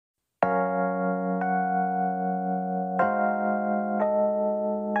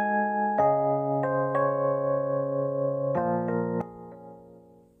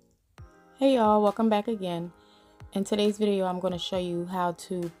Hey y'all, welcome back again. In today's video, I'm going to show you how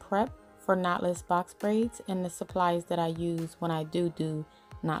to prep for knotless box braids and the supplies that I use when I do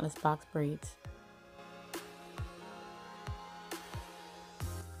knotless box braids.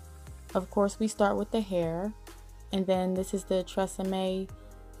 Of course, we start with the hair, and then this is the Tresemme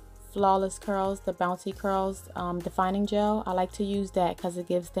Flawless Curls, the Bouncy Curls defining gel. I like to use that because it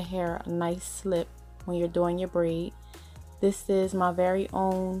gives the hair a nice slip when you're doing your braid. This is my very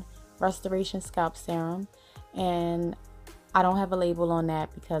own restoration scalp serum, and I don't have a label on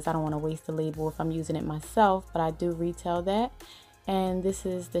that because I don't want to waste the label if I'm using it myself, but I do retail that. And this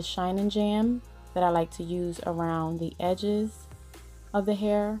is the Shine and Jam that I like to use around the edges of the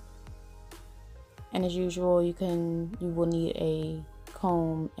hair. And as usual, you will need a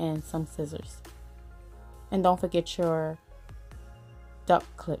comb and some scissors. And don't forget your duck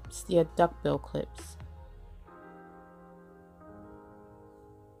clips, your duckbill clips.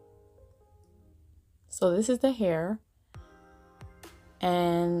 So this is the hair,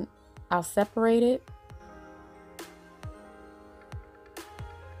 and I'll separate it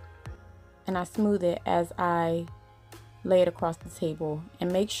and I smooth it as I lay it across the table,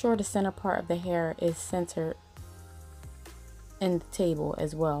 and make sure the center part of the hair is centered in the table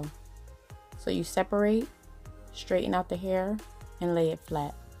as well. So you separate, straighten out the hair, and lay it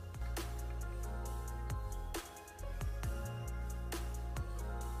flat.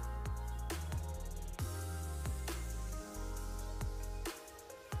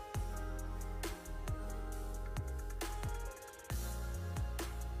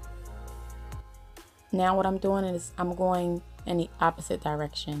 Now what I'm doing is I'm going in the opposite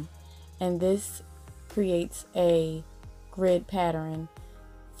direction, and this creates a grid pattern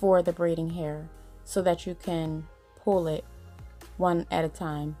for the braiding hair so that you can pull it one at a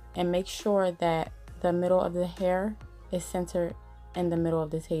time, and make sure that the middle of the hair is centered in the middle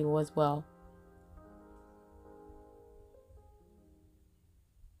of the table as well.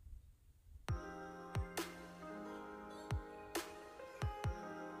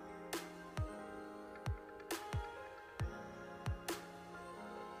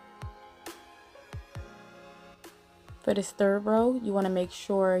 For this third row, you want to make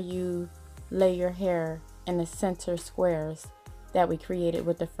sure you lay your hair in the center squares that we created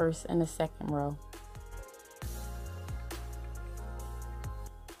with the first and the second row.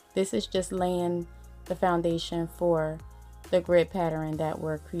 This is just laying the foundation for the grid pattern that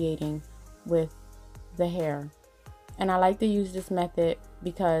we're creating with the hair. And I like to use this method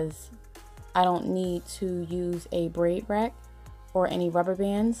because I don't need to use a braid rack or any rubber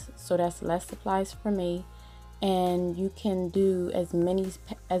bands, so that's less supplies for me. And you can do as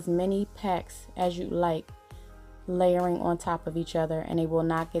many packs as you like, layering on top of each other, and they will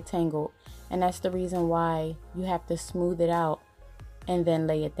not get tangled. And that's the reason why you have to smooth it out and then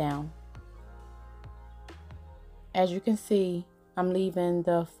lay it down. As you can see, I'm leaving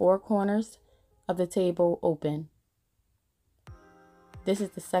the four corners of the table open. This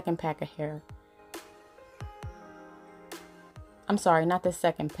is the second pack of hair. I'm sorry, not the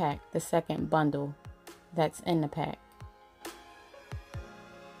second pack, the second bundle that's in the pack.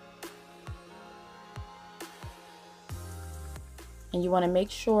 And you want to make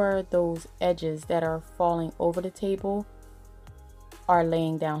sure those edges that are falling over the table are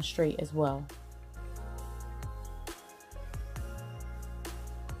laying down straight as well.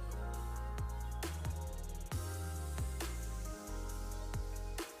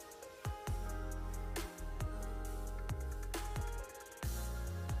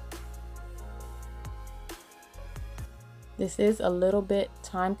 This is a little bit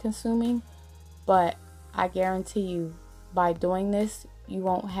time consuming, but I guarantee you by doing this, you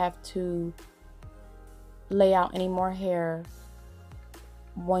won't have to lay out any more hair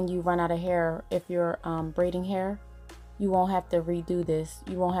when you run out of hair. If you're braiding hair, you won't have to redo this.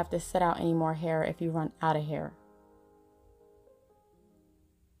 You won't have to set out any more hair if you run out of hair.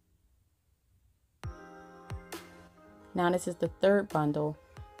 Now this is the third bundle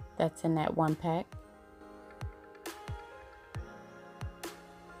that's in that one pack.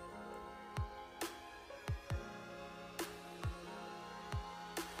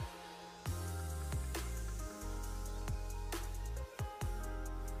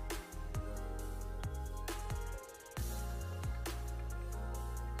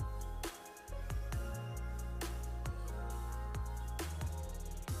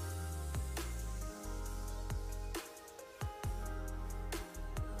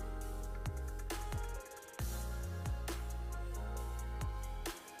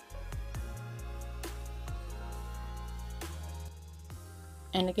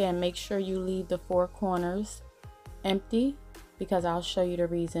 And again, make sure you leave the four corners empty, because I'll show you the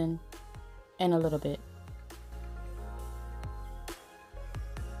reason in a little bit.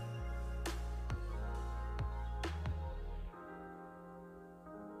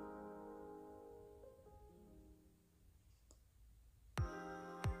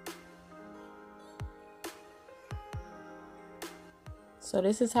 So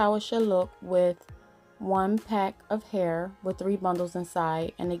this is how it should look with one pack of hair with 3 bundles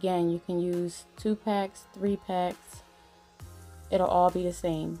inside. And again, you can use 2 packs, 3 packs. It'll all be the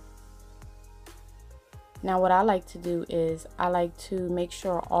same. Now what I like to do is I like to make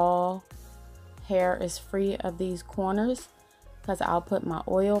sure all hair is free of these corners, because I'll put my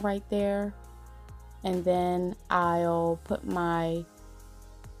oil right there, and then I'll put my,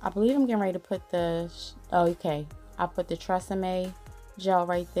 I believe I'm getting ready to put the, oh, okay, I'll put the Tresemme gel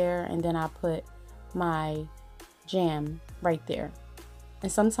right there, and then I'll put my jam right there.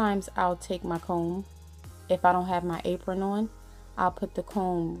 And sometimes I'll take my comb, if I don't have my apron on, I'll put the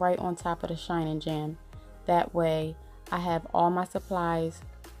comb right on top of the shining jam. That way I have all my supplies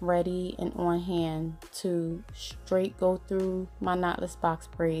ready and on hand to straight go through my knotless box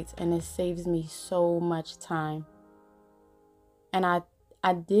braids, and it saves me so much time. And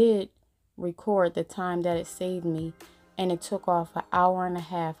I did record the time that it saved me, and it took off an hour and a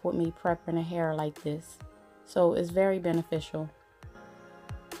half with me prepping the hair like this. So it's very beneficial.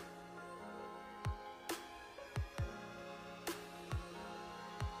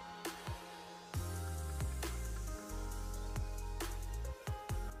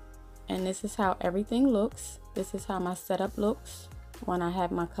 And this is how everything looks. This is how my setup looks when I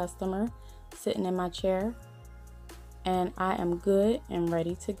have my customer sitting in my chair. And I am good and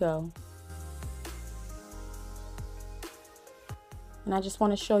ready to go. And I just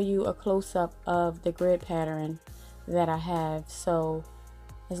want to show you a close-up of the grid pattern that I have. So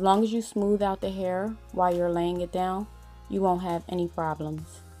as long as you smooth out the hair while you're laying it down, you won't have any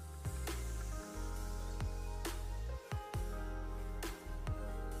problems.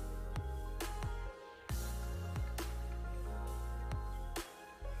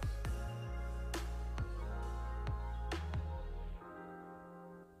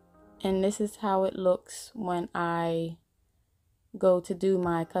 And this is how it looks when I go to do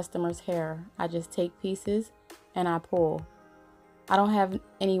my customer's hair. I just take pieces and I pull. I don't have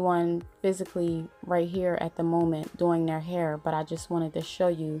anyone physically right here at the moment doing their hair, but I just wanted to show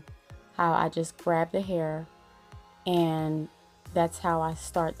you how I just grab the hair, and that's how I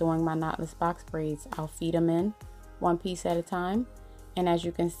start doing my knotless box braids. I'll feed them in one piece at a time, and as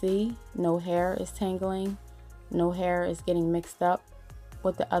you can see, no hair is tangling, no hair is getting mixed up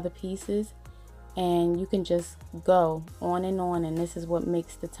with the other pieces, and you can just go on, and this is what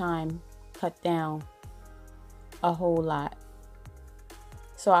makes the time cut down a whole lot.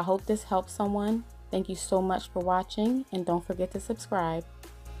 So I hope this helps someone. Thank you so much for watching, and don't forget to subscribe.